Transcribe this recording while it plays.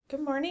Good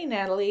morning,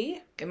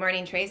 Natalie. Good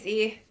morning,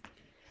 Tracy.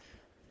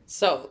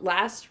 So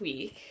last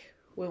week,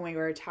 when we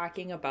were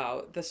talking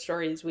about the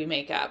stories we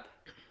make up,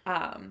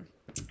 um,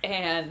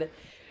 and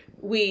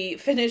we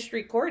finished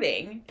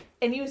recording,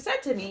 and you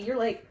said to me, you're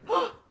like,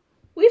 oh,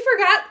 we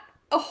forgot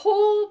a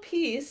whole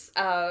piece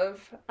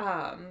of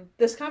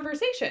this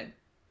conversation.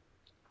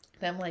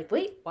 And I'm like,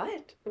 wait,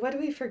 what? What do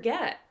we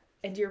forget?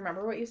 And do you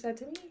remember what you said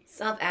to me?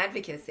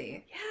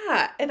 Self-advocacy.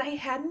 Yeah, and I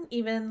hadn't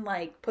even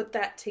like put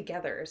that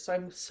together. So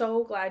I'm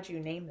so glad you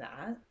named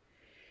that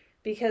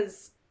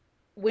because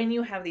when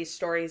you have these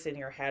stories in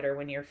your head or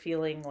when you're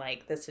feeling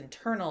like this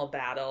internal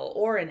battle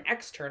or an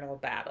external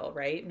battle,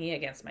 right? Me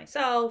against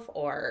myself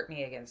or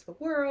me against the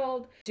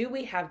world, do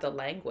we have the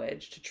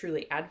language to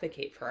truly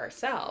advocate for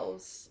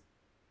ourselves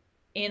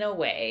in a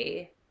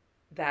way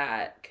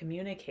that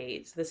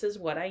communicates this is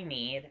what I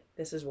need,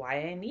 this is why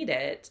I need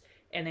it,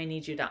 and I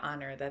need you to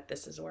honor that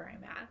this is where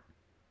I'm at?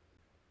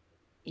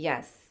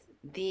 Yes.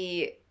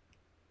 The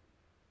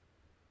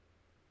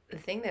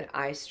thing that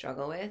I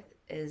struggle with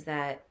is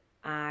that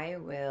I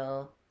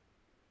will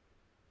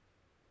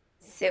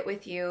sit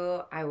with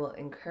you, I will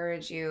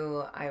encourage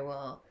you, I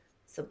will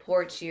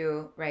support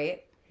you,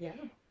 right? Yeah.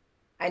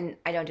 And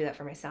I don't do that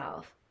for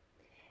myself.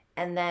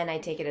 And then I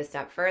take it a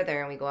step further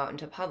and we go out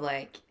into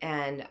public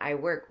and I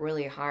work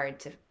really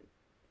hard to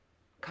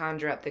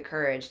conjure up the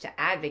courage to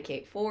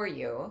advocate for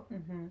you.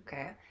 Mm-hmm.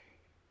 Okay.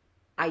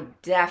 I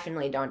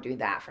definitely don't do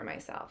that for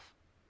myself.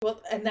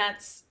 Well, and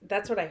that's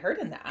what I heard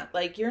in that.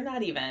 Like you're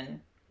not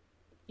even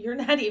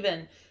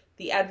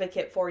the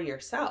advocate for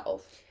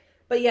yourself.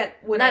 But yet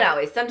when Not I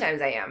always.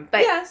 Sometimes I am,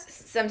 but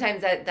yes,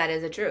 sometimes that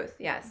is a truth.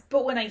 Yes.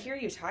 but when I hear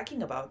you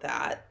talking about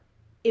that,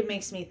 it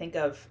makes me think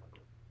of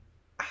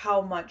how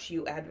much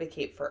you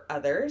advocate for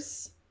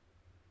others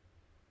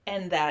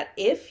and that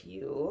if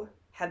you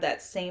had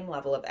that same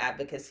level of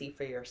advocacy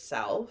for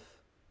yourself,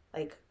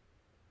 like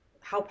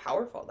how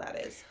powerful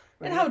that is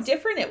and how Right.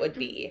 different it would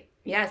be.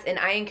 Yes, and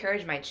I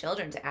encourage my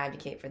children to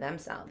advocate for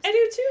themselves. I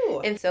do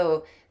too. And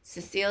so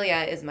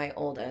Cecilia is my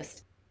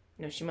oldest.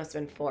 No, she must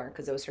have been 4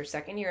 because it was her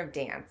second year of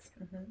dance.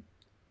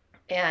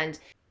 Mm-hmm.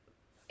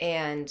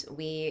 And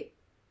we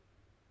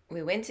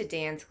went to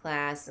dance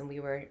class and we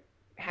were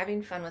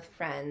having fun with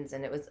friends,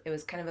 and it was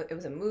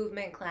a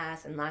movement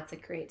class and lots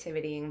of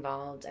creativity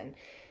involved, and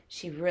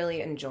she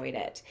really enjoyed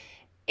it.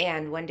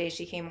 And one day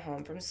she came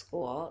home from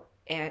school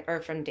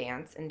or from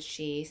dance, and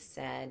she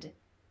said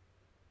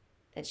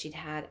that she'd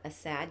had a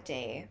sad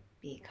day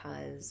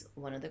because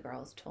one of the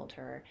girls told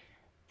her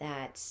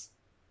that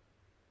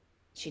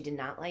she did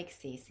not like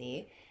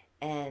Cece,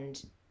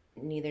 and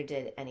neither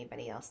did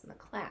anybody else in the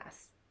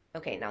class.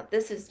 Okay, now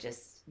this is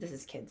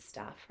kid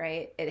stuff,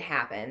 right? It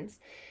happens,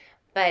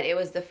 but it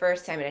was the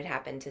first time it had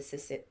happened to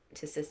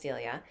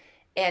Cecilia,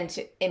 and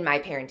in my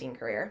parenting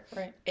career.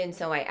 Right. And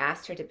so I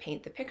asked her to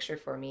paint the picture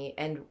for me,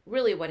 and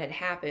really what had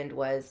happened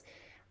was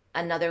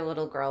another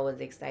little girl was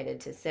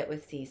excited to sit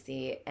with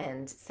Cece,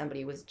 and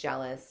somebody was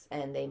jealous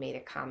and they made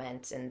a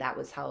comment, and that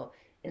was how,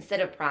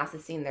 instead of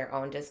processing their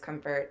own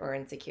discomfort or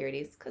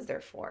insecurities, because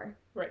they're 4,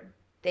 Right.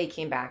 they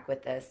came back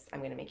with this, I'm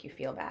going to make you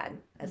feel bad,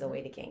 as a Mm-hmm.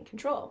 way to gain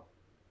control.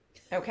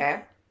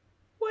 Okay.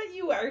 What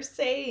you are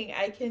saying,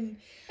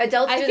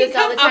 Adults I do can this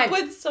all come the time. up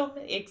with so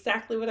many,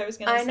 exactly what I was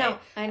going to I say. know,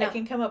 I know. I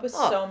can come up with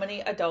Oh, so many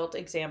adult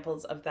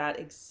examples of that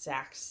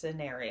exact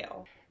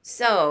scenario.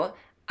 so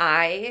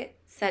I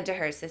said to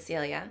her,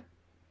 Cecilia,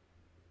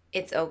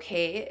 it's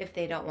okay if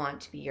they don't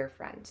want to be your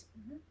friend.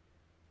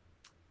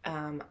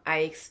 Mm-hmm. I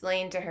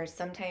explained to her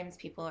sometimes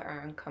people are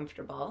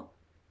uncomfortable,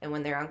 and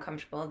when they're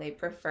uncomfortable, they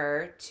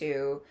prefer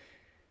to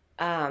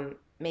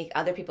make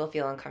other people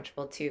feel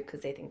uncomfortable too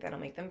because they think that'll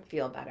make them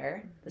feel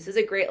better. Mm-hmm. This is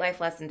a great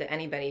life lesson to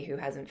anybody who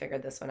hasn't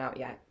figured this one out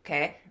yet.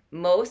 Okay,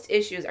 most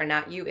issues are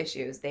not you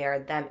issues; they are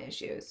them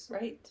issues.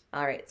 Right.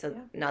 All right, so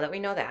Yeah. now that we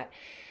know that.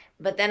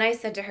 But then I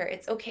said to her,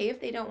 it's okay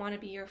if they don't want to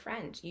be your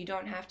friend. You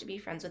don't have to be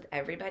friends with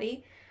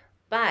everybody.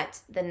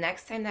 But the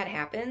next time that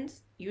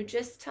happens, you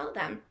just tell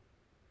them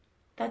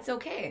that's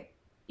okay.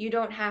 You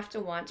don't have to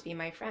want to be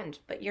my friend,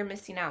 but you're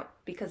missing out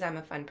because I'm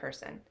a fun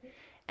person.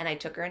 And I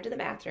took her into the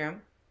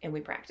bathroom and we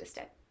practiced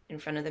it in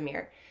front of the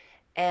mirror.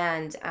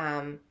 And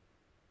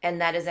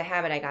that is a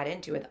habit I got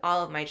into with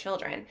all of my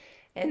children.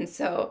 And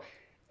so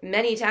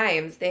many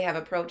times they have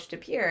approached a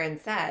peer and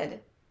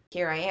said,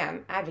 "Here I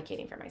am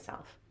advocating for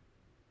myself."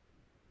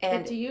 But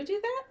And do you do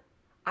that?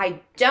 I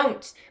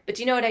don't. But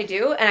do you know what I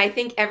do? And I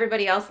think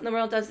everybody else in the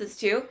world does this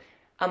too.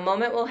 A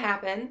moment will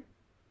happen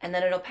and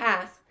then it'll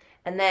pass.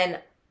 And then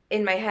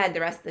in my head, the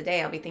rest of the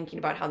day, I'll be thinking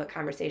about how the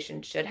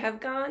conversation should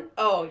have gone.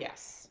 Oh,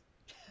 yes.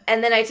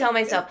 And then I tell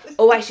myself,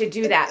 oh, I should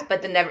do that.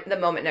 But the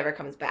moment never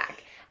comes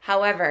back.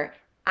 However,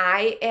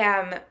 I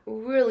am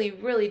really,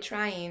 really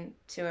trying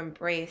to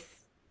embrace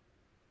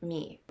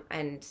me.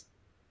 And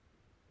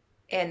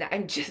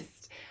I'm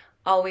just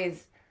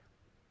always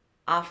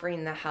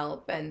offering the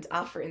help and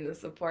offering the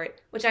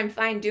support, which I'm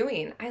fine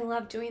doing. I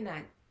love doing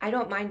that. I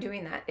don't mind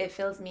doing that. It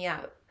fills me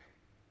up.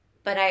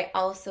 But I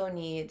also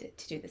need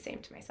to do the same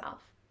to myself.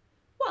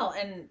 Well,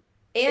 and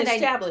And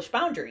establish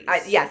boundaries.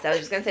 yes, I was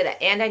just going to say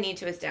that. And I need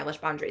to establish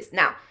boundaries.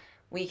 Now,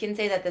 we can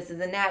say that this is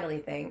a Natalie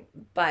thing,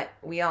 but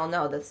we all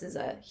know this is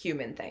a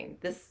human thing.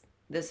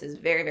 This is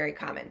very, very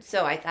common.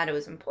 So I thought it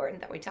was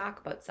important that we talk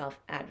about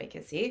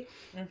self-advocacy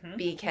Mm-hmm.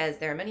 because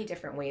there are many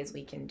different ways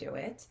we can do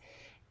it.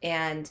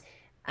 And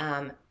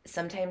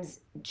sometimes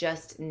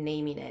just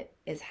naming it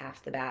is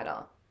half the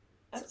battle.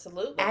 So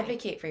Absolutely.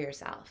 advocate for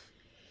yourself.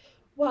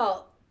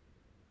 Well,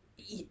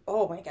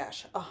 oh my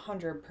gosh,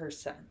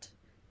 100%.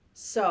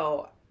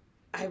 So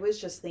I was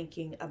just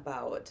thinking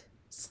about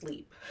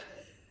sleep.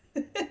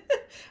 I'm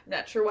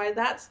not sure why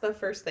that's the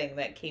first thing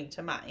that came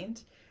to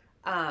mind.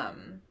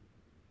 Um,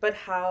 but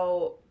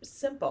how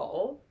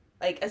simple,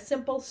 like a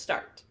simple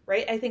start,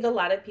 right? I think a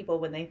lot of people,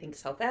 when they think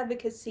self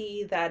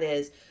advocacy, that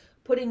is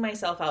putting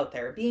myself out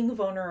there, being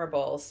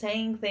vulnerable,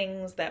 saying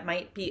things that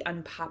might be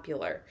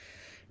unpopular.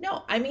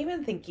 No, I'm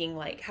even thinking,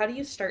 like, how do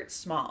you start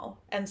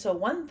small? And so,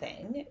 one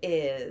thing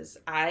is,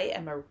 I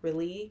am a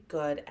really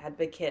good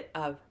advocate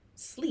of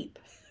sleep.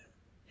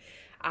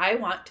 I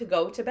want to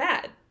go to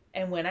bed.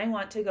 And when I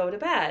want to go to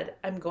bed,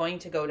 I'm going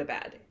to go to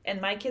bed.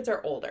 And my kids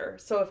are older.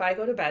 So if I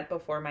go to bed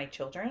before my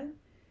children,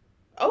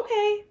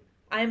 okay,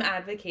 I'm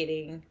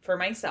advocating for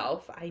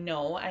myself. I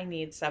know I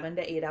need 7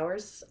 to 8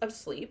 hours of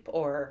sleep,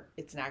 or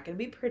it's not going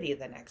to be pretty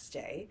the next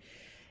day.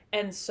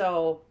 And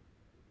so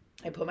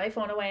I put my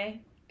phone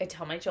away, I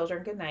tell my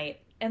children good night,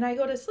 and I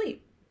go to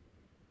sleep.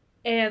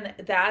 And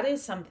that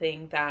is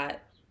something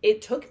that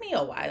it took me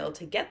a while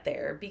to get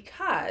there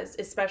because,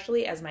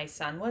 especially as my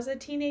son was a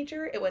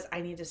teenager, it was,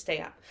 I need to stay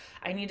up.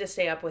 I need to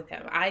stay up with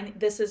him.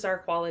 This is our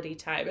quality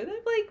time. And I'm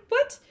like,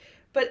 what?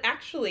 But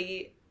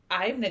actually,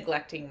 I'm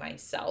neglecting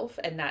myself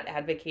and not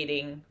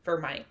advocating for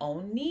my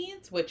own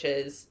needs, which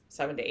is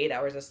 7 to 8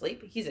 hours of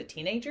sleep. He's a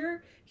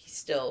teenager. He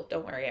still,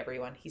 don't worry,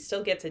 everyone, he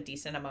still gets a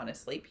decent amount of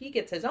sleep. He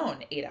gets his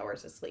own 8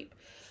 hours of sleep.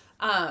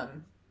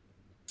 Um,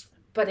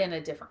 but in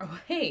a different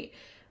way.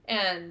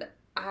 And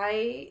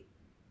I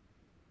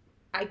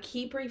I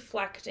keep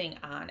reflecting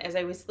on, as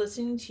I was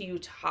listening to you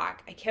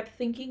talk, I kept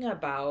thinking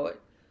about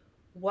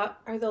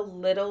what are the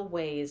little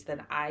ways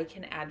that I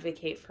can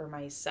advocate for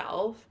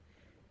myself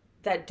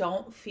that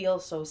don't feel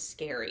so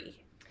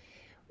scary.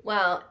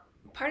 Well,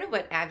 part of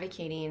what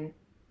advocating,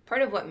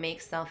 part of what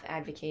makes self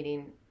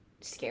advocating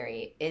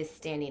scary is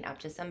standing up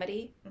to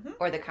somebody Mm-hmm.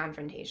 or the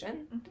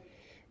confrontation. Mm-hmm.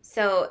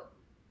 So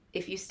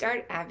if you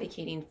start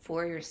advocating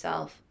for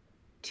yourself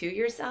to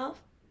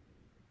yourself,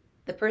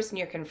 the person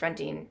you're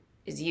confronting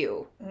is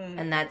you. And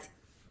Mm, that's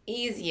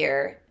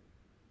easier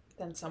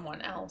than someone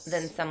than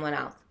else. someone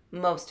else,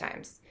 most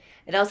times.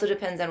 It also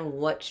depends on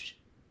which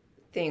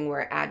thing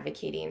we're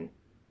advocating.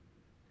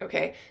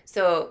 Okay,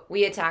 so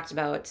we had talked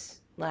about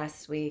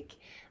last week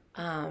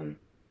um,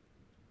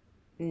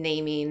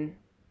 naming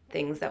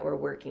things that we're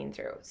working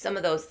through. Some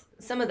of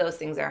those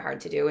things are hard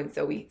to do, and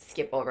so we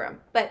skip over them.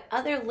 But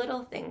other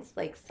little things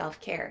like self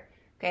care.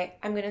 Okay,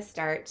 I'm gonna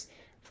start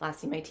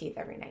flossing my teeth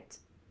every night.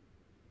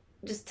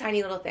 Just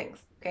tiny little things.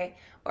 Okay,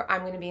 or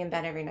I'm gonna be in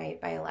bed every night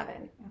by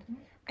 11. Mm-hmm.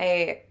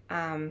 I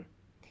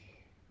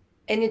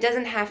and it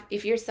doesn't have,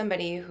 if you're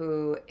somebody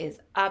who is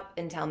up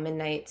until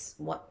midnight,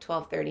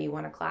 12:30,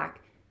 1 o'clock,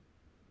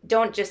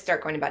 don't just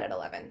start going to bed at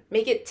 11.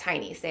 Make it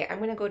tiny. Say, I'm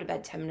going to go to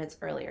bed 10 minutes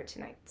earlier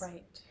tonight.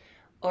 Right.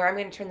 Or I'm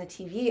going to turn the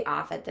TV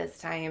off at this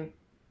time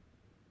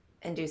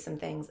and do some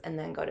things and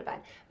then go to bed.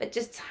 But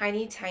just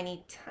tiny,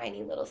 tiny,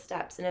 tiny little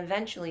steps. And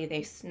eventually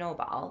they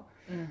snowball.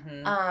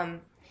 Mm-hmm.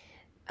 Um,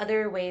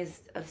 Other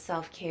ways of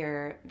self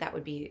care that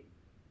would be,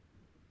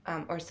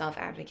 or self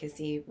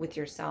advocacy with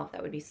yourself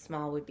that would be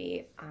small, would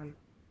be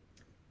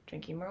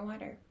drinking more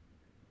water.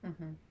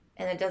 Mm-hmm.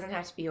 And it doesn't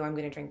have to be, oh, I'm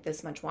going to drink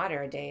this much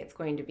water a day. It's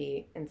going to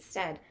be,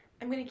 instead,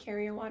 I'm going to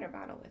carry a water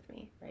bottle with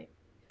me. Right.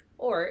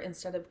 Or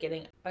instead of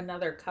getting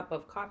another cup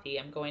of coffee,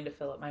 I'm going to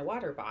fill up my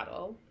water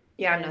bottle.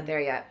 Yeah, I'm not And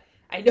there yet.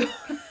 I know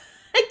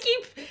I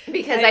keep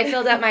Because I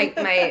filled up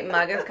my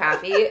mug of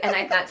coffee and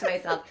I thought to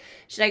myself,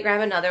 should I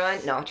grab another one?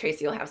 No,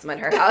 Tracy will have some at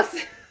her house.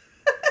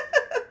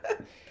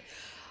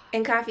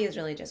 And coffee is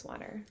really just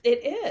water.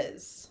 It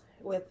is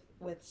with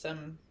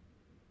some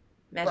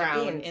Magic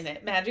brown beans. in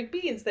it. Magic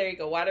beans. There you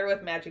go. Water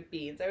with magic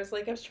beans. I was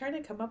trying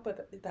to come up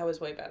with that was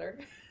way better.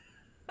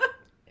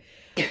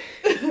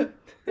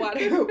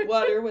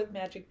 Water with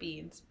magic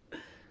beans.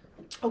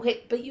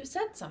 Okay, but you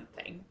said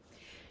something.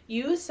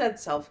 You said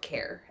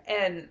self-care,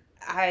 and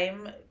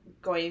I'm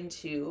going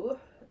to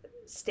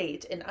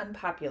state an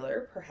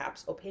unpopular,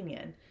 perhaps,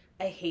 opinion.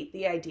 I hate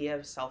the idea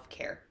of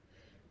self-care.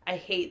 I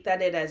hate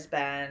that it has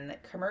been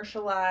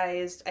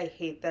commercialized. I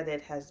hate that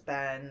it has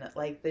been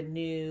like the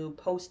new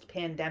post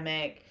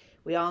pandemic.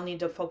 We all need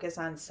to focus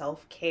on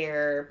self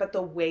care. But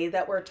the way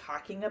that we're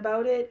talking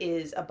about it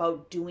is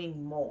about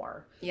doing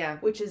more, Yeah.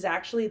 which is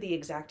actually the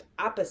exact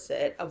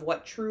opposite of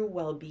what true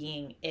well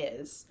being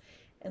is.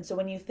 And so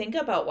when you think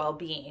about well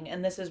being,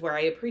 and this is where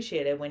I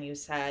appreciated when you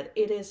said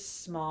it is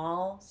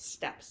small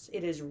steps,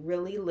 it is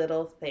really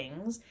little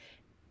things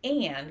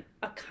and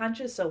a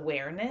conscious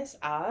awareness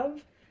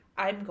of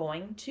I'm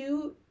going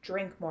to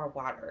drink more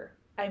water.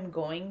 I'm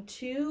going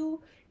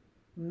to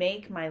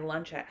make my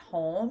lunch at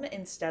home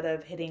instead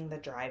of hitting the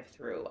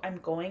drive-through. I'm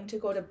going to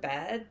go to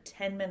bed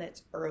 10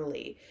 minutes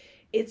early.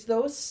 It's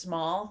those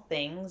small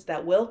things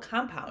that will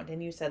compound.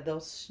 And you said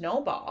they'll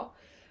snowball.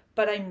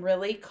 But I'm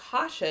really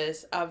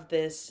cautious of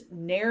this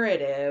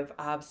narrative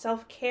of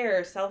self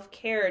care,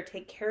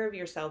 take care of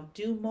yourself,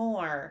 do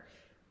more.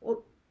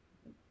 Well,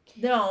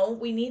 no,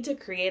 we need to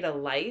create a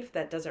life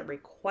that doesn't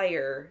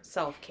require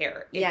self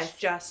care. It's Yes.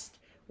 just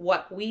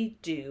what we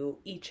do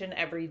each and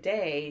every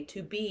day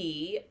to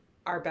be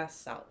our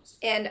best selves.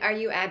 And are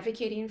you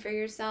advocating for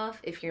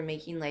yourself if you're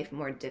making life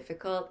more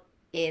difficult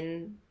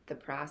in the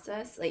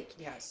process? Like,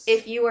 Yes.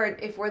 if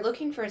we're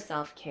looking for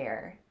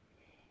self-care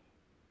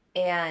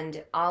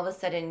and all of a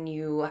sudden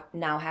you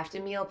now have to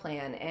meal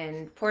plan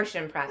and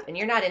portion prep and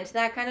you're not into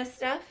that kind of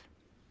stuff,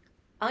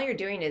 all you're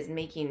doing is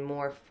making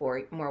more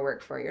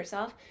work for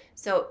yourself.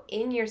 So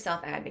in your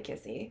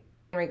self-advocacy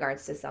in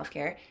regards to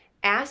self-care,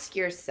 ask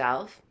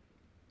yourself,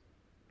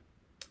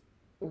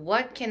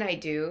 what can I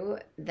do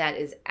that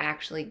is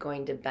actually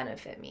going to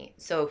benefit me?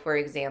 So for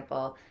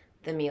example,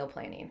 the meal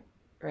planning,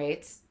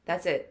 right?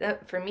 That's it.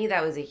 For me,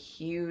 that was a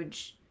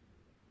huge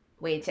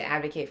way to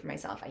advocate for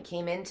myself. I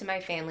came into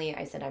my family,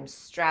 I said, I'm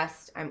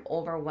stressed, I'm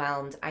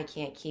overwhelmed, I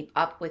can't keep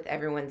up with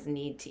everyone's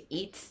need to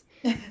eat.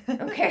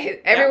 Okay,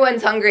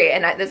 everyone's hungry,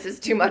 and this is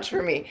too much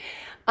for me.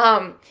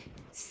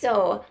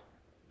 So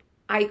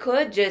I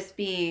could just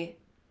be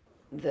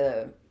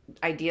the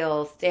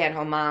ideal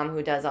stay-at-home mom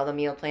who does all the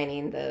meal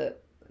planning, the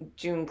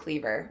June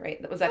Cleaver,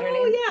 right? Was that her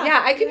name? Oh, yeah.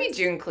 Yeah, I could be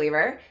June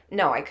Cleaver.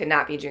 No, I could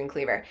not be June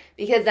Cleaver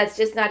because that's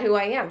just not who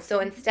I am.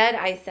 So instead,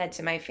 I said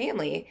to my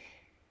family,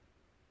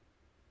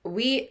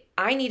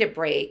 I need a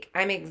break.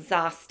 I'm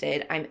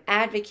exhausted. I'm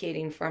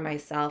advocating for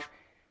myself.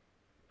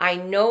 I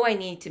know I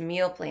need to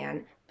meal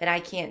plan, but I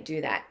can't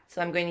do that.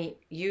 So I'm going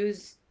to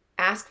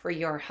ask for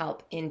your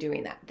help in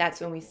doing that. That's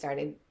when we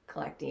started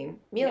collecting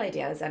meal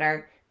ideas at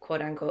our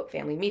quote unquote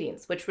family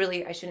meetings, which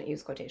really I shouldn't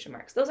use quotation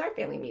marks. Those are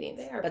family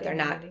meetings, but they're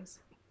not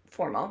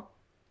formal.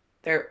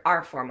 They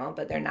are formal,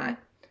 but they're not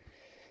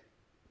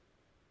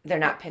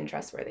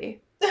Pinterest worthy.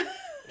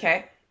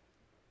 Okay.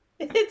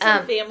 It's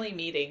a family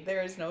meeting.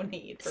 There is no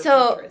need for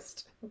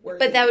Pinterest worthy.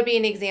 But that would be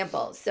an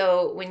example.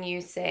 So when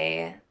you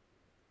say,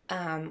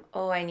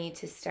 oh, I need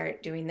to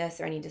start doing this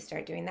or I need to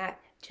start doing that,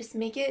 just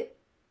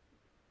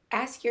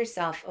ask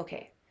yourself,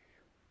 okay,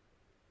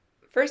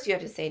 first you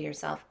have to say to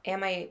yourself,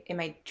 am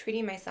I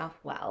treating myself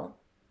well?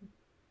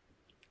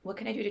 What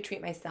can I do to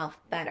treat myself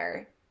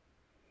better?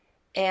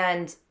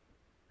 And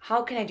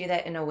how can I do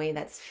that in a way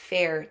that's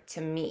fair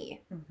to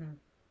me? Mm-hmm.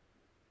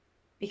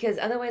 Because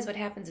otherwise what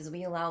happens is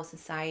we allow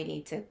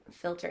society to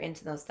filter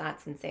into those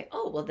thoughts and say,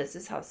 oh, well, this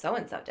is how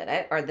so-and-so did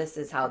it, or this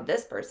is how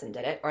this person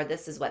did it, or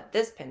this is what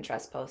this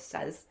Pinterest post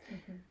says.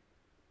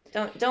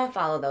 Mm-hmm. Don't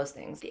follow those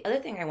things. The other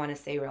thing I want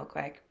to say real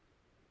quick,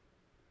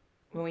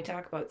 when we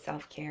talk about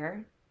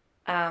self-care,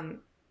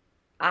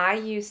 I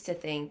used to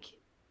think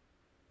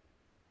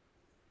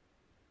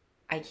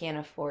I can't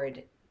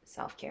afford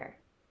self-care.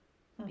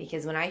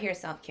 Because when I hear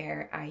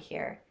self-care, I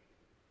hear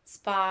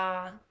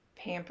spa,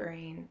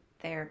 pampering,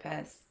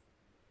 therapists,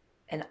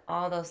 and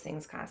all those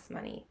things cost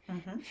money.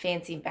 Mm-hmm.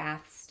 Fancy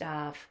bath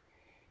stuff.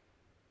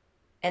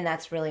 And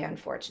that's really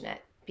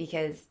unfortunate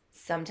because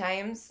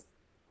sometimes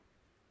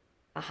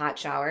a hot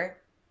shower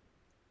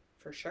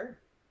for sure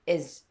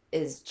is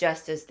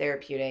just as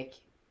therapeutic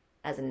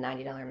as a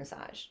 $90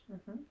 massage.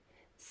 Mm-hmm.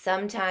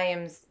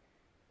 Sometimes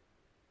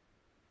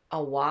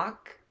a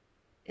walk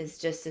is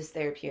just as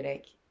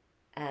therapeutic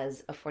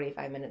as a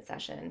 45-minute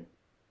session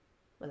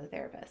with a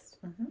therapist.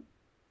 Mm-hmm.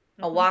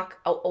 Mm-hmm.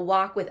 A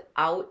walk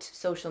without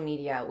social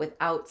media,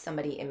 without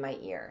somebody in my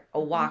ear. A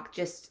walk,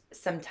 just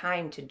some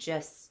time to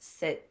just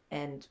sit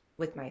and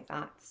with my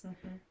thoughts.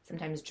 Mm-hmm.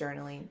 Sometimes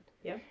journaling.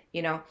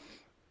 Yeah.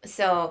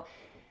 So.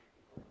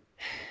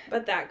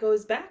 But that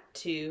goes back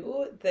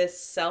to this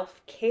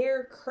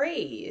self-care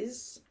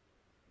craze.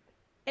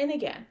 And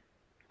again,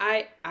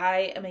 I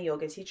am a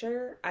yoga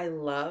teacher. I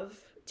love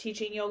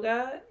teaching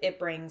yoga. It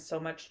brings so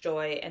much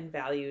joy and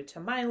value to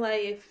my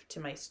life, to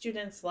my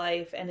students'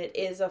 life, and it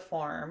is a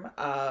form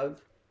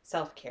of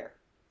self-care.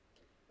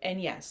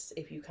 And yes,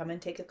 if you come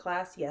and take a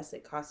class, yes,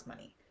 it costs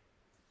money.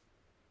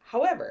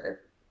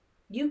 However,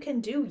 you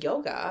can do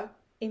yoga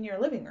in your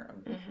living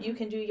room. Mm-hmm. You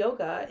can do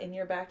yoga in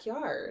your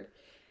backyard,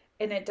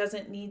 and it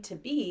doesn't need to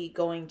be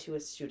going to a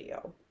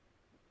studio.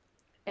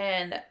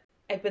 And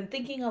I've been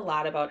thinking a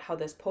lot about how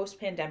this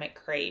post-pandemic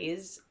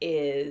craze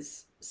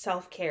is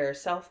self-care.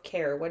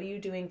 What are you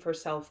doing for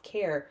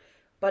self-care?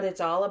 But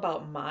it's all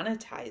about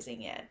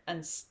monetizing it.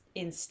 And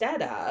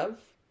instead of,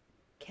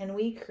 can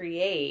we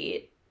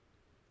create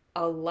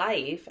a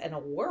life and a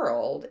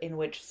world in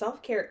which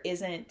self-care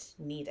isn't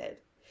needed?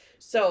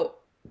 So,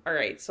 all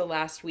right. So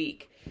last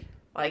week,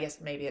 well, I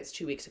guess maybe it's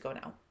 2 weeks ago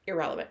now.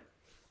 Irrelevant.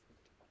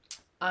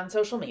 On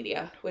social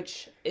media,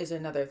 which is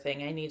another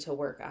thing I need to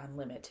work on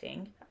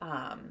limiting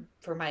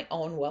for my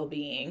own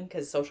well-being,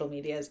 because social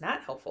media is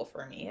not helpful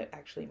for me. It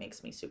actually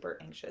makes me super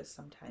anxious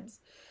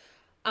sometimes.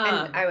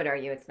 And I would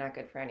argue it's not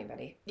good for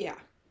anybody. Yeah.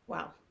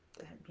 Well,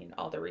 I mean,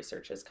 all the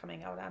research is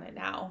coming out on it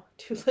now.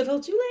 Too little,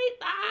 too late.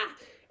 Ah.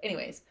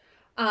 Anyways,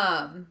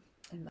 um,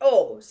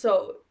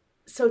 so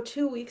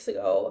 2 weeks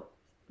ago,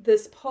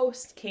 this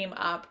post came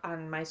up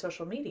on my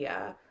social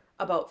media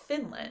about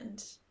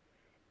Finland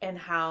and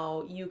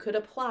how you could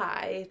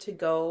apply to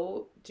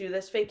go do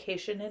this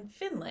vacation in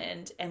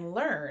Finland and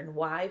learn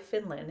why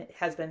Finland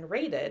has been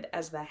rated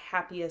as the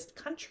happiest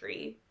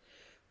country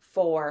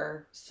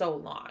for so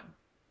long.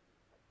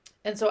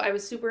 And so I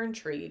was super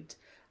intrigued.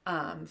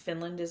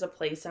 Finland is a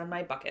place on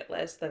my bucket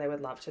list that I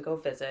would love to go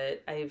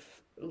visit. I've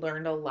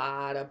learned a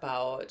lot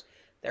about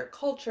their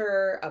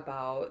culture,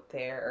 about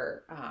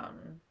their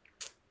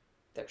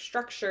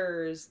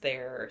structures,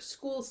 their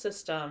school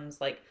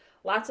systems, like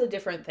lots of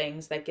different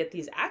things that get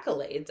these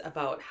accolades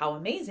about how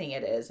amazing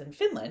it is in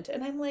Finland.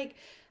 And I'm like,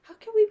 how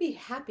can we be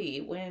happy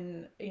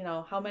when,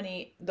 how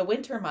many the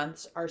winter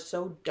months are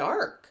so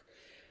dark?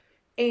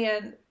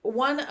 And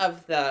one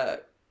of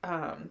the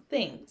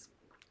things,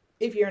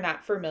 if you're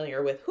not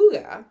familiar with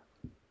hygge,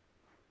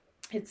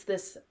 it's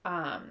this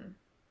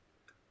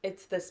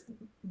it's this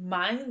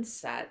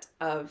mindset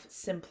of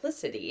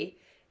simplicity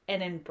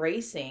and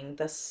embracing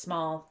the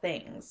small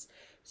things.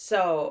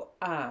 So,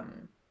 I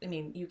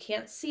mean, you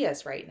can't see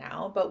us right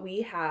now, but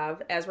we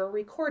have, as we're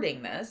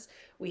recording this,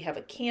 we have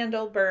a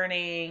candle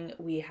burning,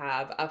 we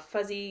have a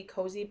fuzzy,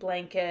 cozy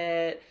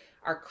blanket,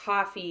 our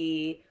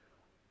coffee.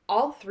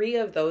 All three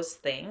of those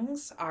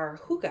things are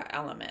hygge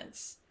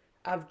elements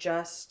of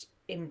just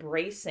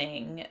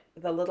embracing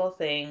the little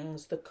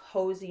things, the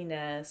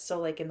coziness. So,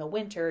 like in the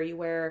winter, you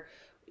wear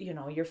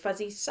your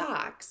fuzzy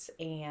socks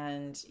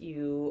and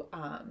you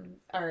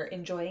are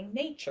enjoying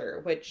nature,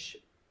 which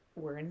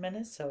we're in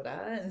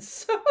Minnesota. And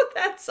so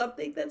that's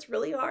something that's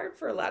really hard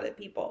for a lot of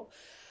people.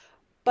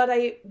 But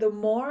the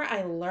more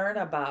I learn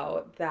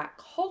about that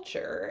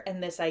culture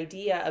and this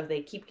idea of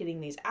they keep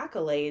getting these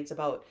accolades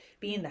about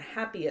being the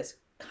happiest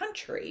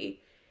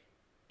country,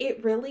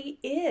 it really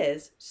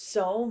is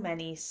so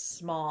many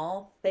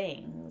small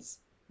things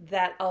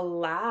that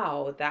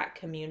allow that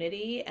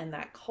community and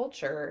that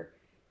culture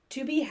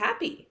to be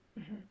happy.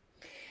 Mm-hmm.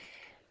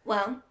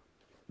 Well,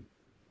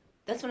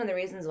 that's one of the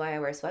reasons why I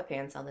wear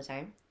sweatpants all the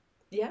time.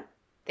 Yeah.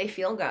 They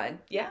feel good.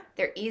 Yeah.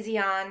 They're easy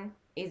on,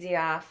 easy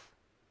off,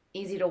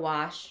 easy to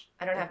wash.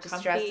 I don't They're have to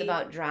comfy. Stress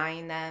about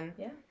drying them.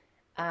 Yeah.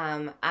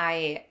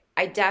 I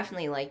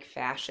definitely like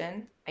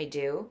fashion. I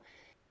do.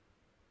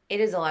 It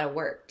is a lot of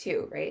work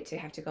too, right? To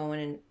have to go in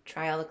and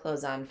try all the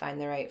clothes on,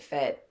 find the right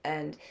fit,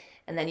 and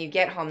then you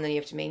get home, then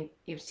you have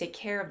to take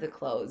care of the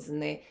clothes.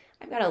 And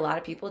I've got a lot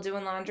of people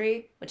doing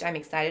laundry, which I'm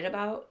excited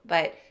about,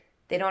 but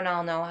they don't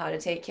all know how to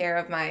take care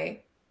of my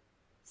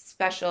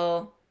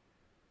special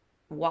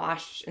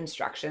wash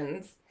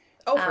instructions.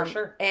 Oh, for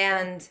sure.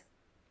 And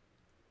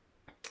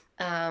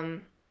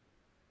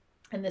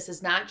this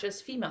is not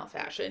just female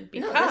fashion,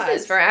 because no,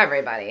 this is for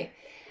everybody.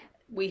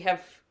 We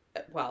have,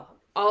 well,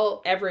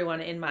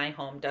 everyone in my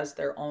home does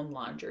their own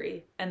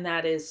laundry, and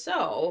that is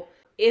so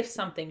if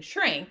something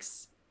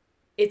shrinks,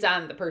 it's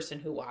on the person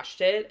who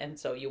washed it, and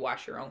so you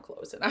wash your own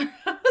clothes in our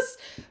house.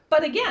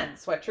 But again,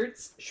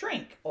 sweatshirts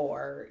shrink,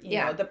 or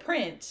the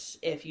print,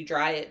 if you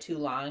dry it too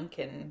long,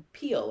 can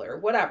peel, or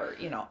whatever,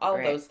 all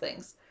right. Those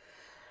things.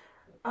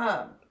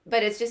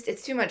 But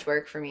it's too much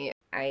work for me.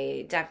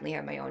 I definitely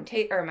have my own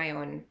take, or my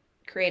own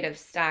creative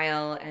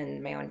style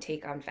and my own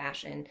take on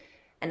fashion,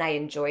 and I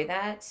enjoy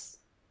that,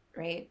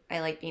 right? I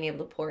like being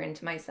able to pour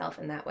into myself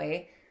in that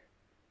way.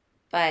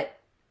 But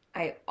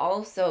I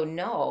also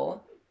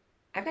know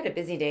I've got a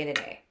busy day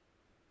today,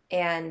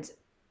 and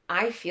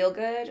I feel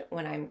good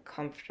when I'm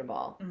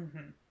comfortable.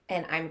 Mm-hmm.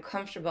 And I'm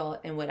comfortable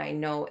in what I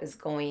know is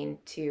going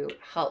to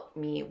help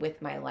me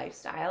with my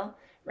lifestyle,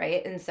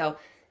 right? And so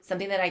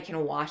something that I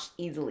can wash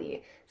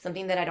easily,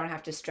 something that I don't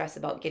have to stress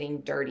about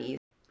getting dirty.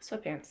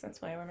 Sweatpants,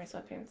 that's why I wear my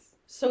sweatpants.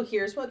 So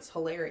here's what's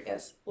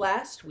hilarious.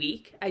 Last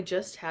week, I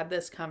just had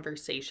this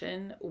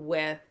conversation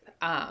with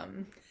a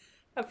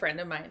friend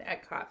of mine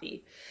at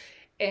coffee.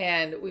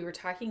 And we were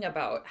talking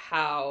about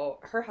how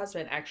her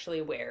husband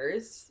actually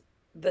wears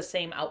the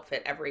same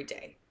outfit every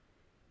day.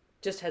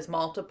 Just has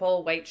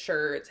multiple white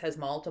shirts, has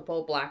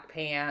multiple black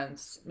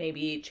pants,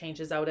 maybe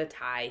changes out a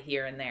tie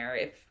here and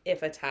there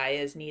if a tie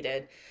is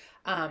needed.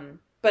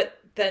 But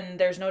then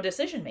there's no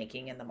decision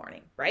making in the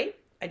morning, right?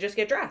 I just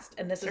get dressed,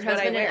 and this is what I wear.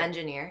 Your husband an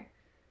engineer?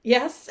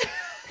 Yes. See,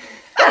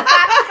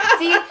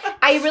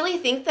 I really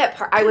think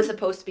that I was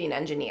supposed to be an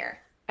engineer.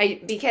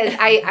 Because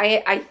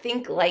I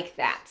think like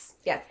that.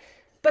 Yes.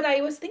 But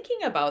I was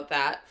thinking about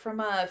that from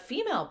a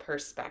female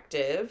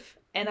perspective,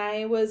 and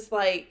I was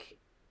like,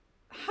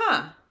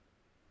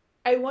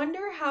 I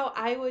wonder how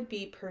I would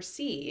be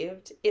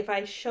perceived if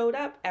I showed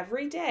up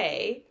every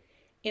day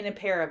in a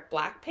pair of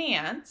black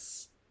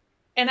pants.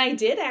 And I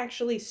did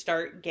actually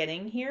start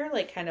getting here,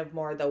 like, kind of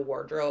more the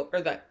wardrobe,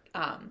 or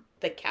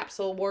the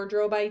capsule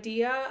wardrobe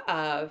idea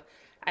of,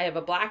 I have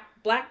a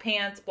black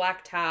pants,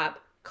 black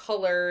top,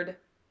 colored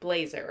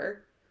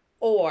blazer,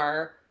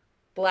 or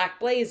black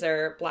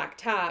blazer, black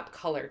top,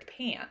 colored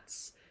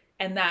pants.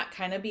 And that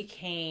kind of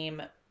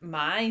became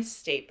my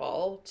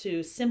staple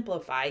to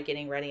simplify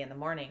getting ready in the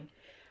morning.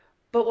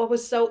 But what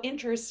was so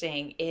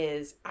interesting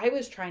is I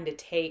was trying to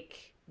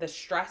take the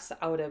stress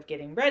out of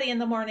getting ready in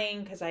the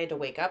morning because I had to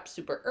wake up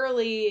super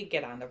early,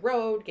 get on the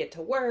road, get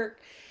to work,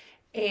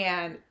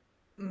 and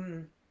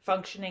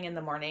functioning in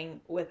the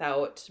morning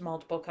without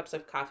multiple cups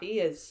of coffee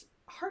is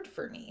hard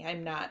for me.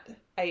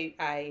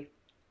 I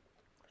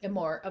am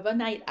more of a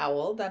night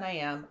owl than I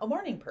am a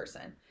morning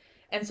person.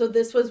 And so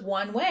this was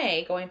one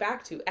way, going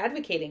back to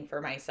advocating for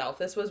myself,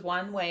 this was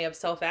one way of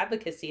self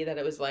advocacy that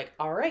it was like,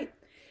 all right,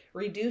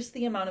 reduce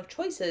the amount of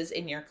choices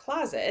in your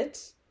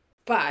closet.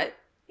 But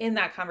in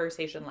that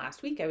conversation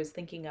last week, I was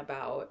thinking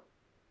about,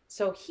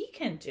 so he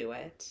can do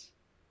it,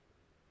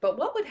 but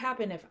what would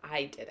happen if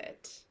I did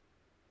it?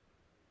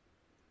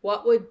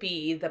 What would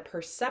be the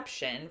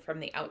perception from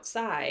the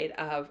outside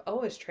of,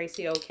 oh, is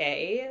Tracy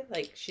okay?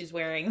 Like she's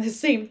wearing the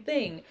same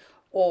thing,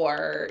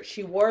 or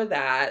she wore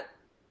that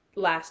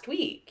last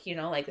week,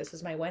 like this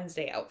is my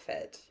Wednesday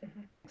outfit.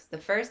 So the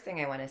first thing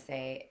I want to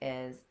say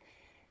is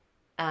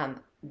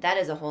that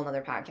is a whole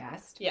nother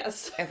podcast.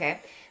 Yes.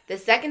 Okay. The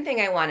second thing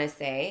I want to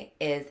say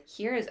is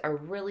here is a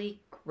really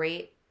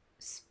great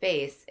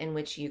space in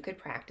which you could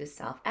practice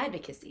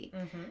self-advocacy.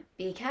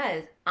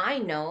 Because I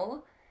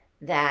know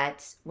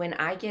that when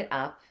I get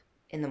up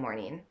in the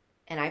morning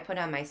and I put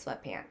on my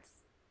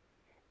sweatpants,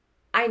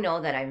 I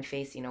know that I'm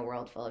facing a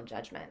world full of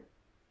judgment.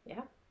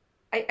 Yeah.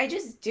 I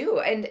just do.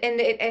 And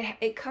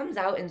it comes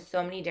out in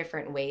so many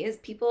different ways.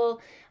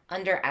 People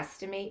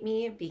underestimate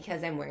me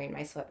because I'm wearing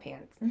my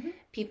sweatpants.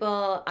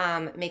 People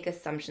make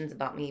assumptions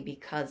about me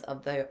because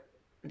of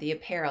the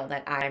apparel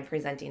that I'm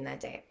presenting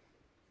that day.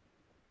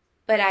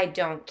 But I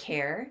don't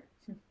care.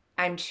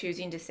 I'm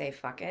choosing to say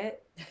fuck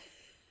it.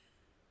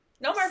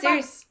 No more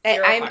fucks.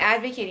 I'm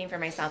advocating for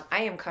myself.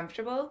 I am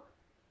comfortable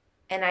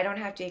and I don't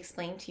have to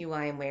explain to you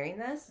why I'm wearing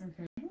this.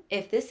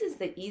 If this is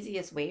the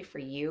easiest way for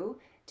you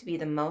to be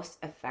the most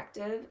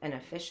effective and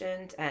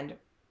efficient, and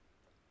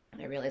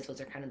I realize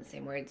those are kind of the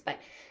same words, but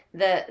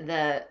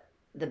the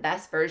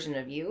best version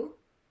of you,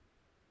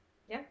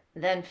 yeah,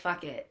 then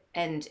fuck it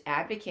and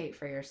advocate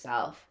for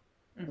yourself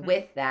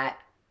with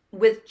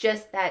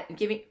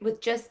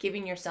just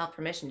giving yourself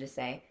permission to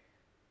say,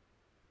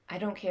 I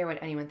don't care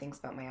what anyone thinks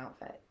about my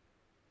outfit.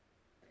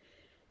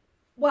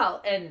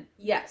 Well, and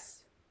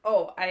yes.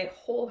 Oh, I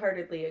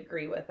wholeheartedly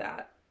agree with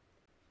that.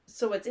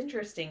 So what's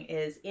interesting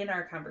is in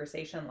our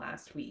conversation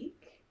last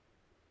week,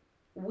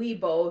 we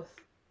both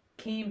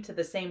came to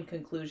the same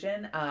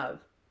conclusion of,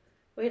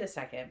 wait a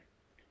second,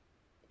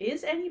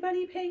 is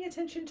anybody paying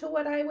attention to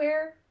what I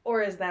wear?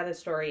 Or is that a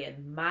story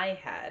in my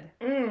head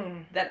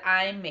that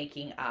I'm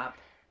making up?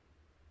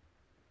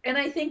 And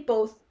I think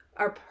both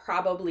are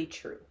probably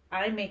true.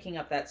 I'm making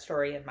up that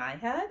story in my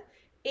head,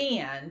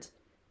 and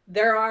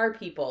there are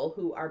people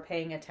who are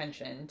paying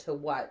attention to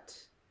what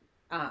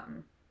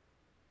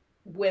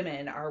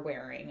women are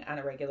wearing on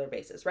a regular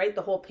basis, right?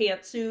 The whole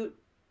pantsuit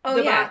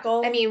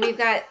debacle. Yeah. I mean, we've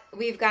got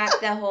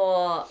the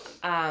whole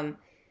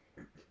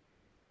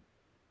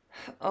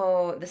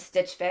the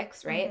Stitch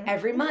Fix, right?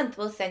 Every month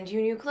we'll send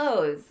you new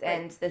clothes, right.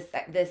 And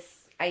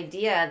this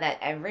idea that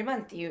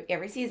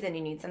every season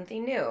you need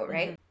something new,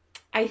 right?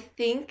 I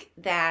think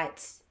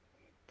that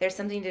there's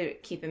something to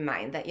keep in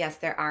mind, that yes,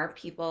 there are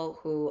people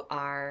who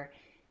are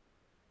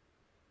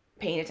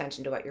paying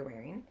attention to what you're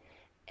wearing,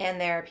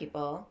 and there are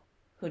people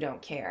who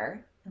don't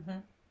care.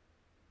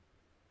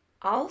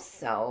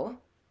 Also,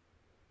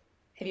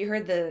 have you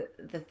heard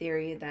the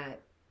theory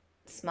that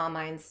small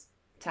minds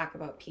talk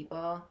about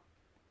people,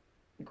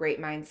 great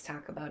minds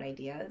talk about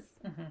ideas?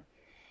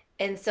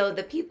 And so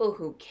the people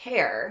who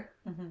care,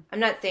 I'm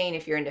not saying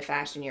if you're into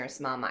fashion you're a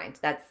small mind.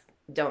 That's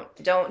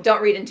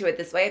don't read into it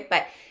this way,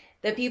 but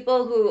the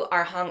people who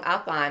are hung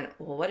up on,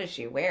 well, what is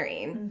she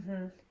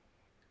wearing?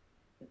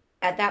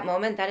 At that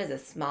moment, that is a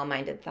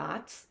small-minded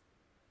thought.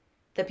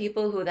 The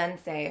people who then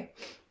say,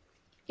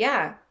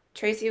 yeah,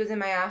 Tracy was in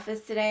my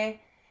office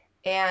today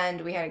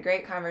and we had a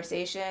great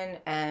conversation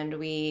and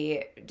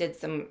we did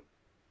some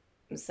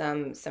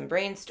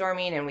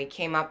brainstorming and we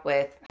came up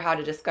with how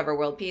to discover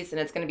world peace and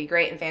it's going to be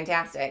great and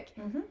fantastic.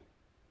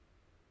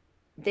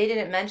 They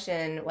didn't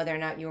mention whether or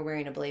not you were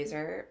wearing a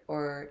blazer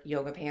or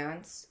yoga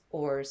pants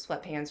or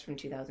sweatpants from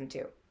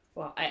 2002.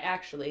 Well, I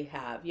actually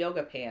have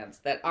yoga pants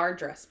that are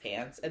dress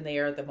pants, and they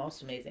are the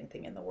most amazing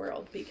thing in the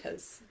world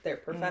because they're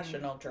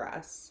professional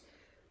dress,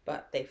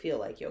 but they feel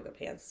like yoga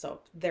pants,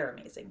 so they're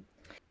amazing.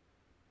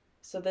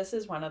 So this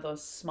is one of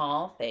those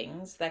small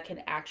things that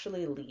can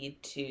actually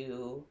lead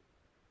to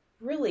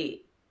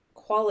really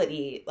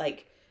quality,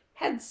 like,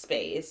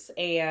 headspace,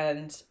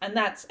 and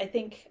that's, I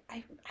think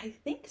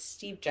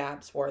Steve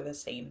Jobs wore the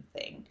same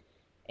thing,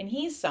 and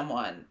he's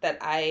someone that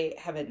I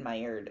have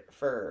admired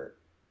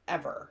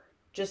forever,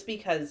 just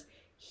because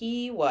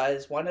he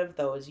was one of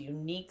those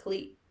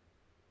uniquely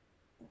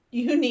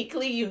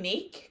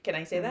unique, can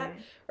I say that?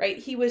 Right?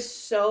 He was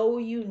so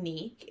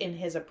unique in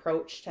his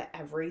approach to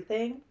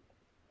everything,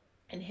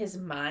 and his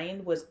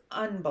mind was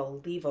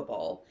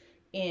unbelievable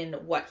in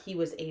what he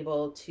was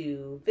able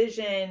to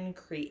vision,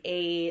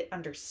 create,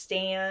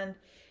 understand.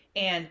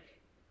 And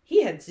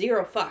he had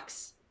zero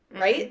fucks,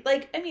 right? Mm-hmm.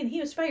 Like, I mean, he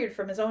was fired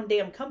from his own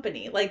damn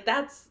company. Like,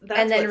 that's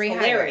And then what's rehired.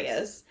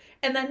 hilarious.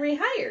 And then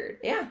rehired.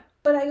 Yeah.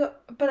 But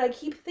I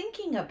keep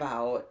thinking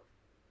about,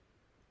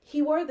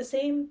 he wore the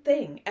same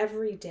thing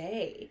every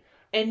day.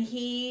 And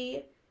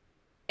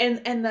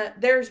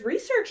there's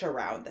research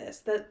around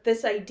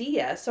this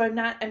idea. So I'm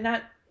not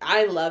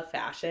I love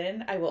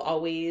fashion. I will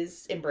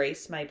always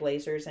embrace my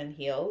blazers and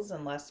heels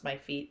unless my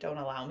feet don't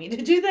allow me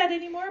to do that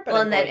anymore, but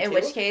Well, I'm and then going in to.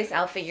 which case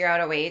I'll figure out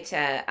a way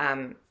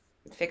to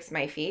fix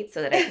my feet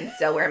so that I can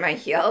still wear my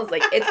heels.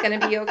 Like, it's going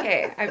to be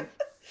okay.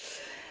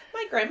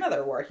 My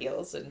grandmother wore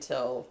heels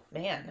until,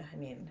 man, I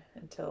mean,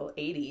 until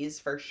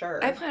 80s for I sure.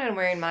 plan on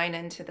wearing mine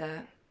into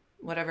the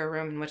whatever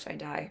room in which I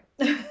die.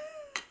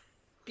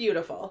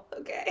 Beautiful.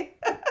 Okay.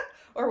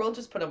 Or we'll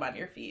just put them on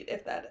your feet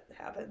if that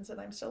happens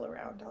and I'm still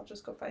around. I'll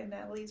just go find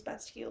Natalie's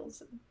best heels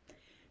and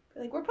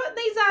be like, we're putting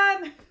these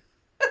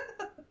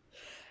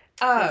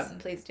on.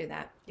 Please do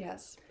that.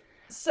 Yes.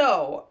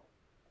 So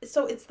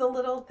it's the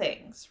little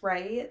things,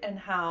 right? And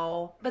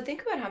how. But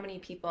think about how many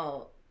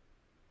people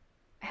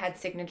had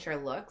signature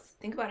looks.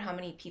 Think about how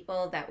many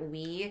people that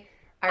we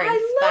are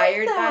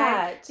inspired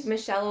by. Like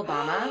Michelle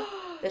Obama,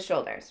 the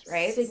shoulders,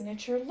 right?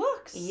 Signature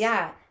looks.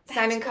 Yeah. That's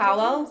Simon what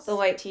Cowell, it is. the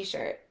white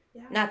t-shirt.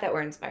 Yeah. Not that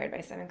we're inspired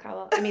by Simon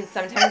Cowell. I mean,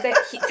 sometimes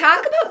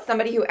talk about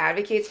somebody who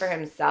advocates for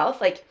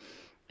himself. Like,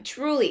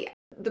 truly,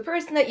 the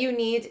person that you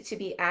need to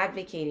be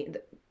advocating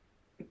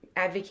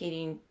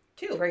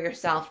Too. for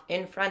yourself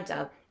in front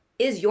of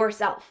is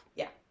yourself.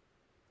 Yeah.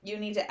 You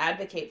need to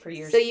advocate for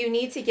yourself. So you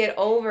need to get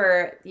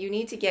over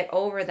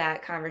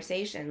that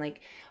conversation. Like,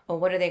 oh,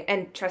 what are they?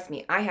 And trust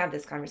me, I have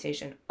this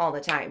conversation all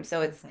the time.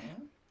 So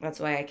that's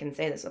why I can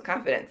say this with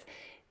confidence.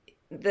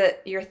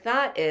 Your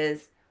thought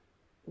is,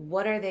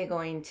 what are they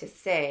going to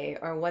say,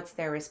 or what's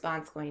their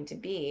response going to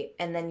be?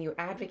 And then you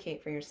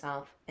advocate for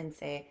yourself and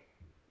say,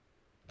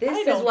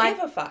 I don't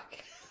give a fuck.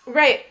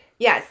 Right.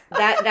 Yes,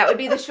 that would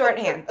be the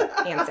shorthand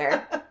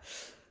answer.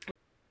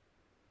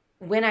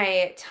 When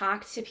I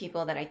talk to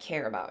people that I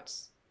care about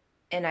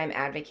and I'm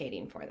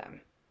advocating for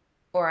them,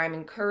 or I'm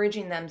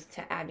encouraging them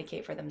to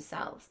advocate for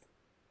themselves,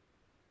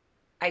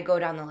 I go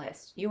down the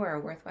list. You are a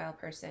worthwhile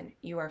person.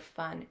 You are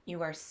fun.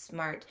 You are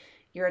smart.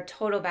 You're a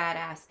total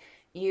badass.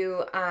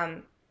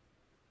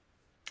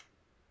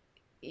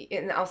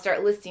 And I'll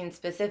start listing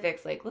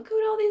specifics like, look at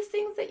all these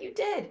things that you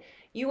did.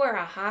 You are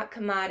a hot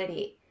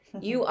commodity.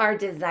 You are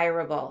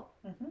desirable.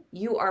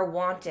 You are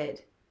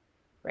wanted,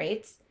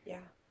 right? Yeah.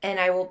 And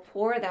I will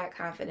pour that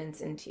confidence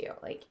into you.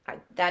 Like,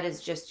 that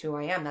is just who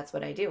I am. That's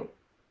what I do.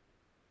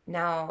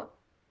 Now,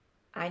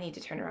 I need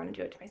to turn around and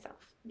do it to myself.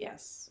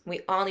 Yes.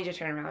 We all need to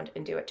turn around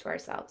and do it to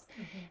ourselves.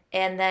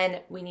 And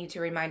then we need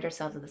to remind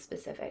ourselves of the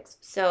specifics.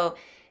 So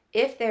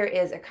if there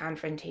is a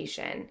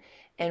confrontation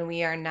and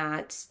we are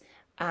not,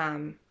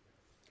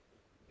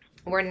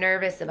 we're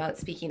nervous about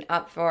speaking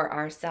up for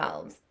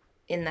ourselves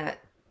in that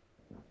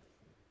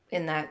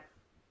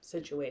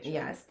situation.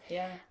 Yes.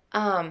 Yeah.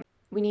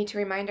 We need to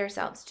remind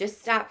ourselves, just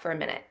stop for a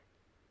minute.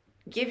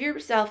 Give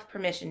yourself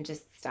permission to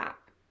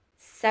stop.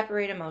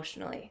 Separate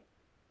emotionally.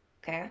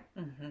 Okay?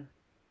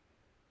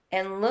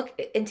 And look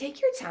and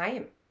take your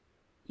time.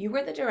 You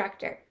were the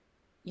director.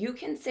 You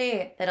can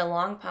say that a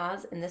long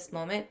pause in this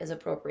moment is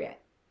appropriate.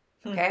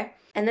 Okay?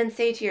 And then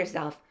say to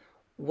yourself,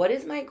 what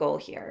is my goal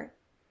here?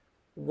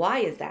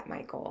 Why is that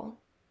my goal?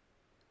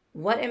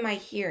 What am I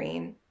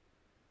hearing?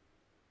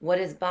 What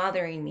is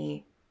bothering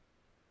me?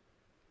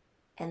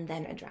 And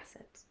then address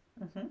it.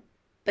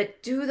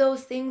 But do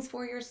those things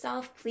for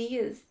yourself,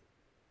 please.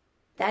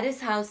 That is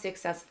how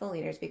successful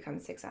leaders become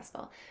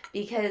successful,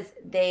 because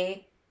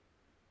they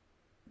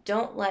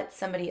don't let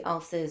somebody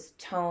else's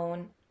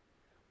tone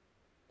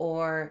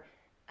or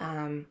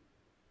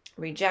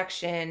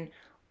rejection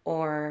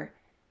or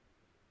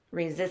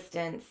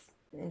resistance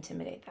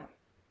intimidate them.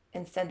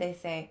 Instead, they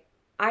say,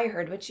 I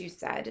heard what you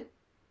said.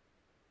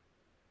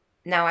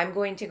 Now I'm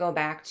going to go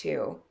back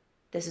to,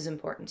 this is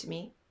important to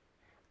me.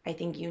 I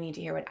think you need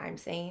to hear what I'm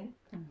saying.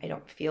 I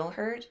don't feel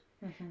heard.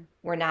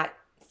 We're not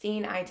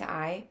seeing eye to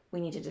eye. We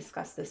need to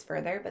discuss this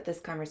further, but this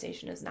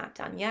conversation is not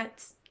done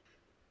yet.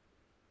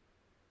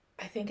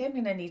 I think I'm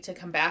going to need to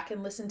come back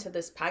and listen to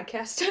this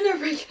podcast on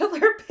a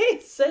regular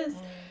basis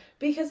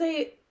because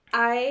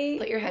I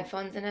put your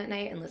headphones in at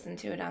night and listen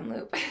to it on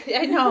loop.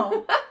 I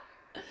know.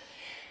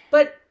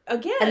 But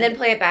again. And then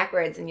play it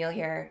backwards and you'll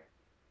hear,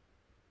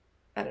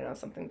 I don't know,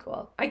 something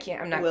cool.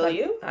 I'm not. Will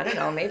you? I don't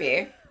know,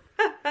 maybe.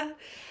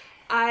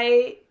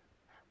 I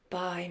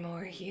buy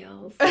more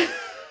heels.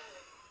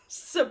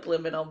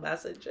 Subliminal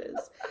messages.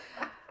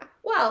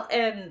 Well,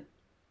 and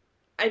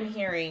I'm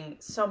hearing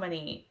so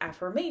many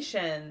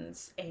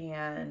affirmations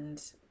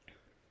and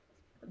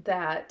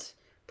that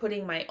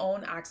putting my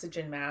own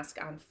oxygen mask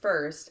on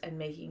first and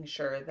making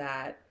sure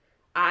that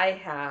I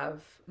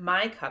have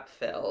my cup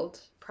filled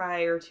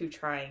prior to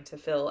trying to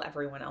fill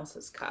everyone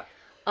else's cup.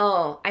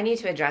 Oh, I need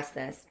to address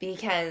this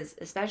because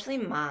especially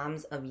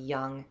moms of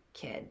young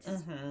kids.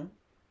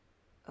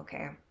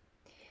 Okay.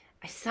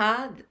 I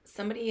saw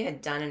somebody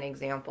had done an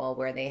example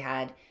where they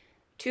had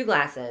two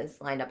glasses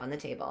lined up on the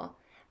table,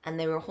 and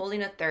they were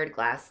holding a third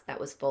glass that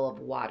was full of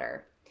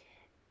water.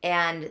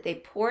 And they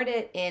poured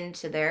it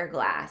into their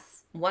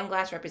glass. One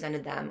glass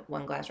represented them,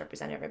 one glass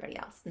represented everybody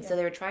else. And so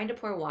they were trying to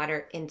pour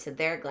water into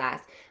their glass.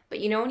 But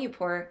you know when you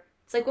pour,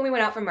 it's like when we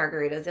went out for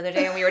margaritas the other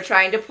day and we were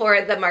trying to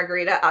pour the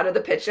margarita out of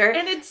the pitcher.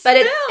 And it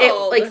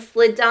like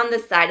slid down the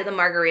side of the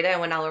margarita and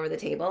went all over the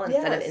table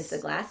instead of into the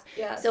glass.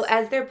 Yes. So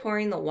as they're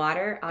pouring the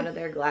water out of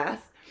their glass,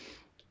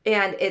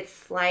 and it's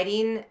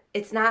sliding,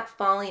 it's not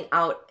falling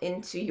out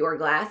into your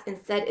glass.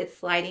 Instead, it's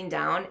sliding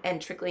down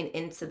and trickling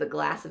into the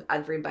glass of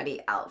everybody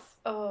else.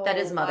 Oh, that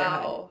is motherhood.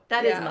 Wow.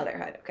 That is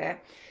motherhood, okay?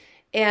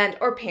 And,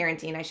 or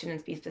parenting. I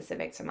shouldn't be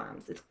specific to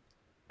moms.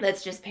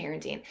 That's just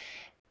parenting.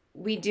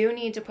 We do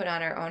need to put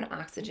on our own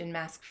oxygen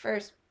mask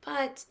first,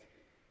 but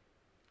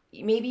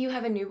maybe you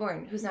have a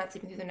newborn who's not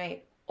sleeping through the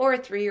night, or a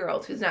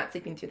 3-year-old who's not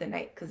sleeping through the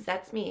night, because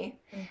that's me.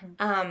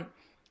 Mm-hmm.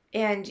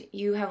 And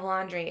you have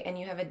laundry and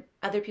you have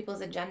other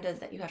people's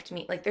agendas that you have to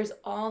meet. Like there's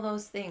all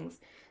those things.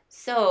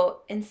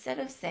 So instead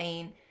of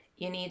saying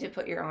you need to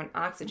put your own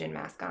oxygen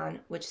mask on,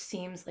 which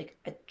seems like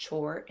a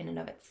chore in and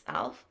of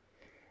itself,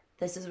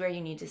 this is where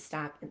you need to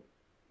stop and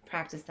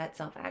practice that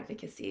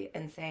self-advocacy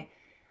and say,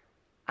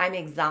 I'm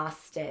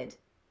exhausted.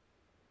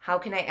 How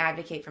can I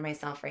advocate for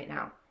myself right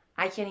now?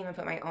 I can't even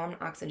put my own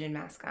oxygen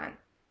mask on.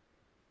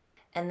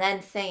 And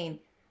then saying,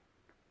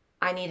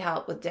 I need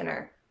help with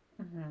dinner.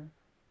 Mm-hmm.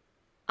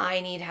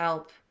 I need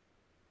help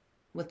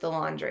with the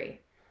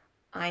laundry.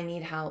 I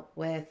need help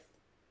with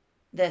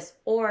this.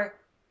 Or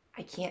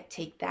I can't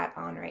take that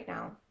on right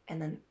now.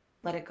 And then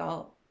let it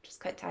go. Just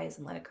cut ties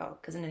and let it go.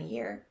 Because in a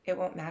year, it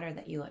won't matter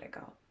that you let it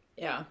go.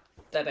 Yeah.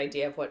 That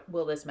idea of what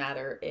will this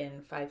matter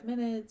in 5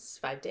 minutes,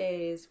 5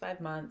 days,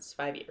 5 months,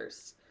 5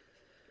 years.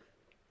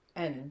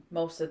 And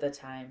most of the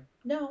time,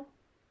 no.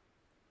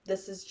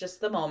 This is just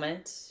the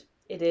moment.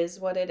 It is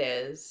what it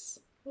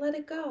is. Let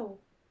it go.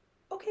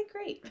 Okay,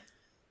 great.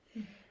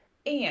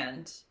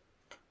 And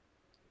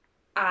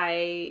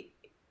I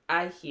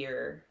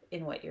hear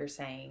in what you're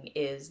saying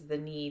is the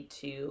need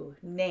to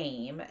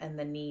name and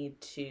the need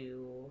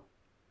to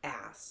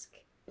ask.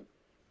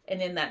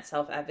 And in that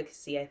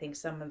self-advocacy, I think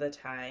some of the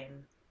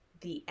time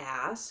the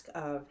ask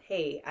of,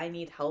 hey, I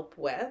need help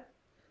with,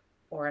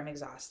 or I'm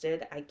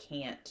exhausted, I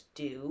can't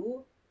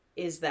do,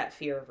 is that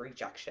fear of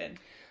rejection.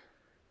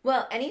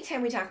 Well,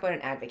 anytime we talk about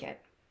an advocate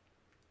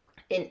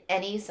in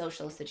any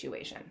social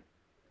situation,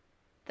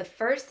 the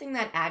first thing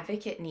that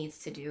advocate needs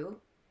to do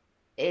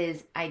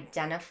is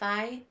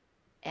identify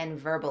and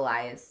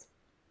verbalize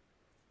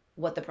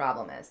what the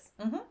problem is.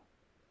 Mm-hmm.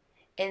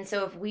 And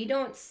so if we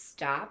don't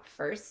stop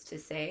first to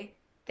say,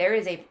 there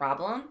is a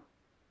problem,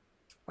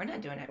 we're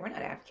not doing it. We're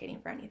not advocating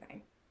for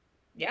anything.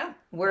 Yeah.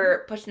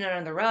 We're pushing it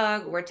under the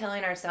rug. We're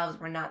telling ourselves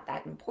we're not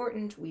that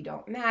important. We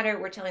don't matter.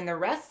 We're telling the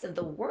rest of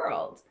the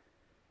world,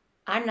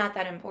 I'm not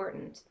that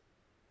important.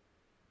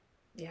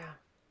 Yeah.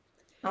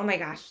 Oh my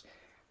gosh.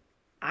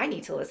 I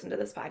need to listen to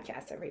this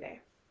podcast every day.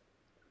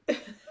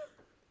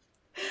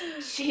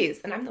 Jeez,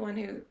 and I'm the one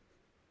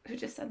who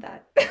just said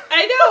that.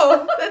 I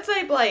know. That's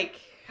like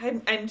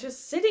I'm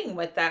just sitting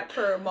with that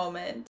for a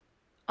moment.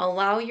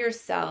 Allow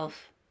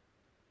yourself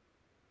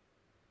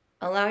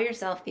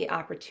the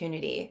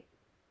opportunity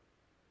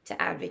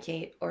to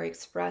advocate or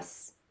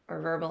express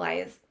or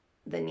verbalize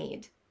the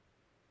need.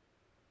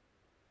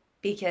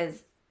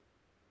 Because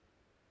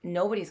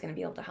nobody's going to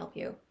be able to help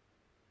you.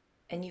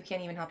 And you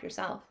can't even help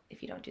yourself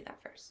if you don't do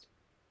that first.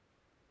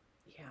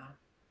 Yeah.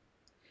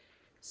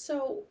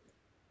 So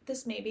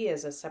this maybe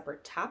is a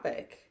separate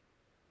topic,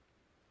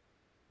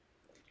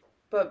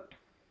 but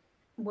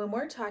when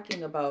we're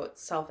talking about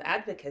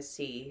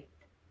self-advocacy,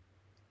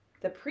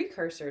 the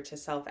precursor to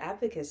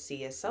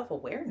self-advocacy is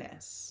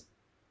self-awareness.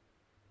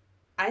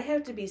 I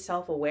have to be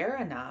self-aware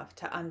enough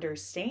to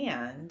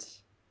understand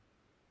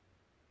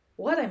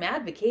what I'm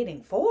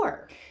advocating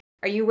for.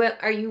 Are you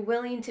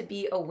willing to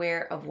be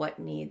aware of what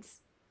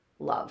needs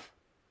love?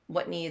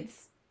 What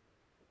needs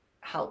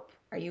help?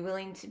 Are you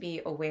willing to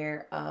be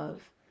aware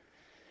of...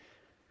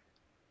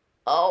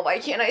 Oh, why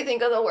can't I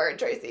think of the word,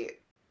 Tracy?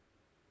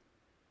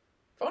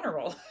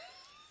 Vulnerable.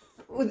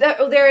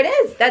 There it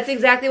is. That's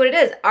exactly what it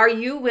is. Are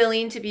you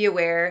willing to be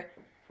aware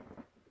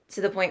to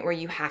the point where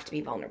you have to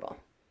be vulnerable?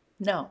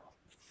 No.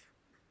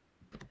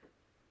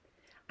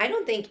 I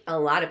don't think a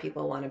lot of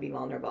people want to be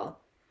vulnerable.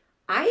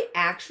 I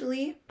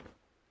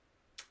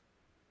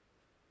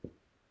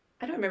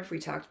don't remember if we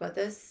talked about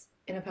this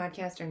in a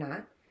podcast or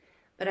not,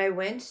 but I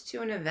went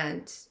to an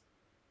event,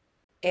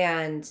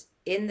 and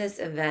in this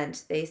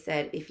event, they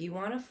said, if you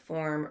want to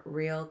form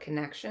real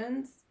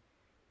connections,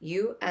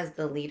 you as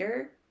the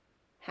leader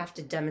have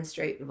to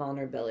demonstrate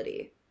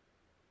vulnerability.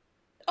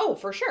 Oh,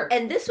 for sure.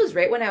 And this was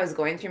right when I was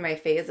going through my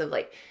phase of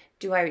like,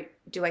 do I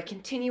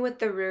continue with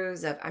the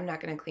ruse of I'm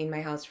not going to clean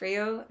my house for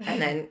you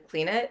and then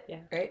clean it? Yeah.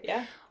 Right?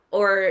 Yeah.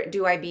 Or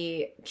do I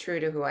be true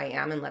to who I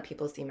am and let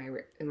people see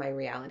my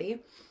reality?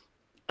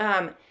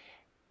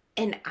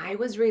 And I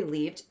was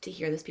relieved to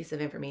hear this piece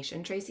of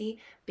information, Tracy,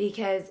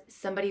 because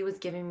somebody was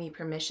giving me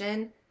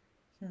permission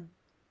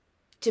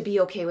to be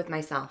okay with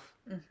myself.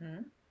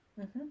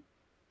 Mm-hmm. Mm-hmm.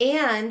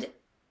 And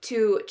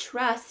to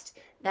trust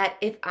that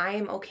if I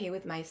am okay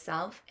with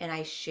myself and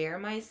I share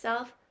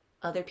myself,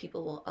 other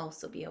people will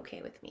also be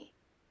okay with me.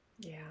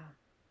 Yeah.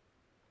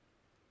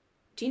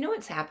 Do you know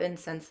what's happened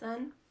since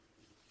then?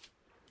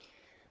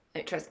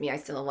 Trust me, I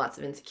still have lots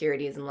of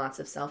insecurities and lots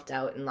of self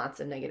doubt and lots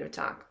of negative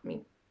talk. I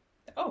mean,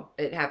 Oh,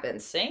 it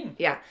happens. same.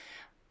 Yeah.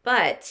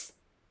 But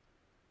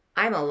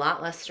I'm a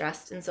lot less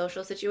stressed in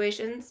social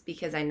situations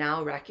because I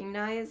now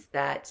recognize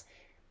that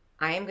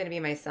I am going to be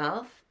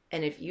myself.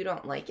 And if you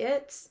don't like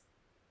it,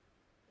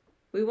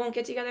 we won't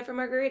get together for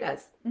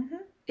margaritas. Mm-hmm.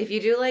 If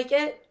you do like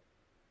it,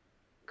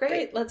 great.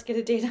 Great. Let's get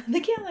a date on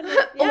the calendar.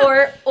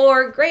 Yeah.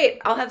 Or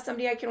great, I'll have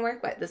somebody I can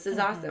work with. This is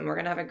Mm-hmm. awesome. We're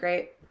going to have a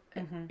great,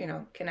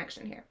 Mm-hmm.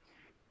 connection here.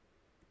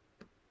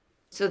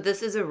 So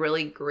this is a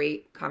really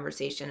great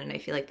conversation, and I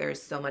feel like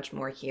there's so much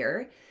more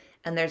here,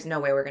 and there's no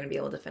way we're going to be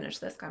able to finish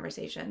this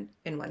conversation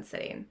in one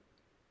sitting.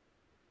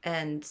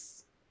 And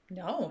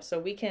No, so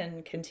we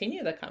can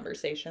continue the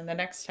conversation the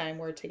next time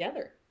we're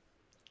together.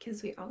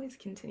 because we always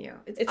continue.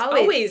 It's It's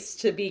always always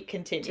to be to be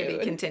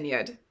continued.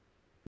 continued.